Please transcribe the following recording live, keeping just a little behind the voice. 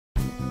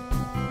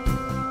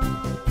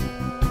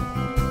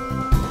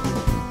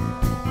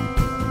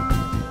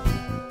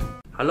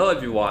Hello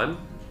everyone,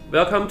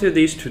 welcome to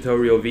this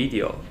tutorial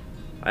video,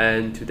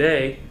 and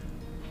today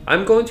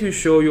I'm going to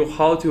show you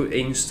how to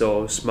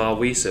install Smart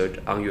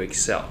Wizard on your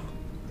Excel.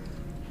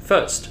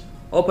 First,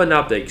 open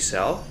up the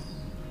Excel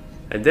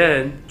and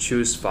then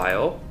choose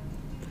File,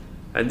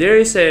 and there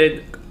is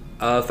a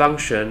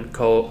function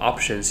called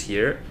Options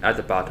here at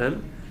the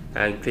bottom,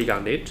 and click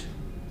on it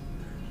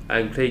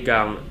and click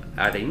on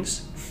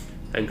Add-ins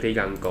and click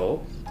on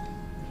Go,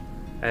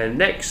 and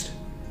next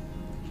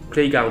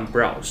click on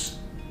Browse.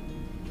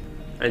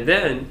 And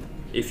then,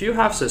 if you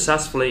have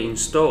successfully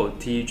installed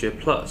TEJ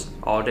Plus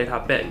or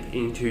Data Bank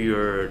into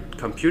your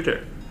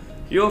computer,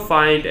 you'll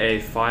find a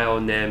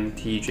file named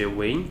TEJ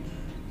Win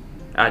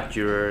at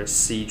your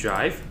C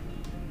drive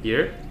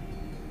here,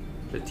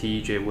 the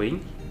TEJ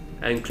Win,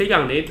 and click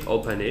on it,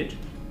 open it,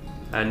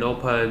 and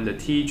open the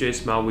TEJ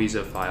Smart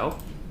Wizard file.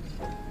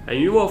 And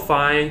you will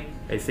find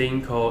a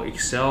thing called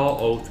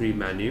Excel 03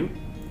 menu,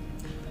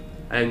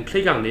 and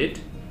click on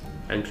it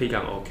and click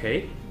on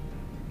OK.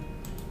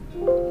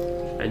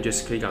 And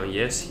just click on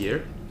yes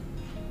here,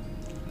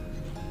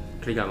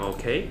 click on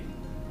OK,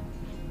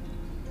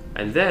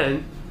 and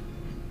then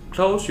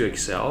close your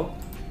Excel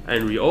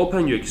and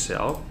reopen your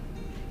Excel,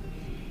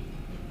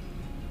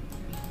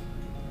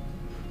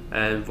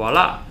 and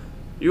voila,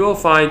 you will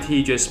find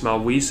TEJ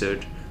Smart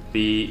Wizard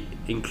be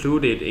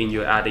included in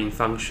your add-in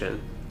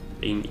function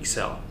in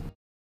Excel.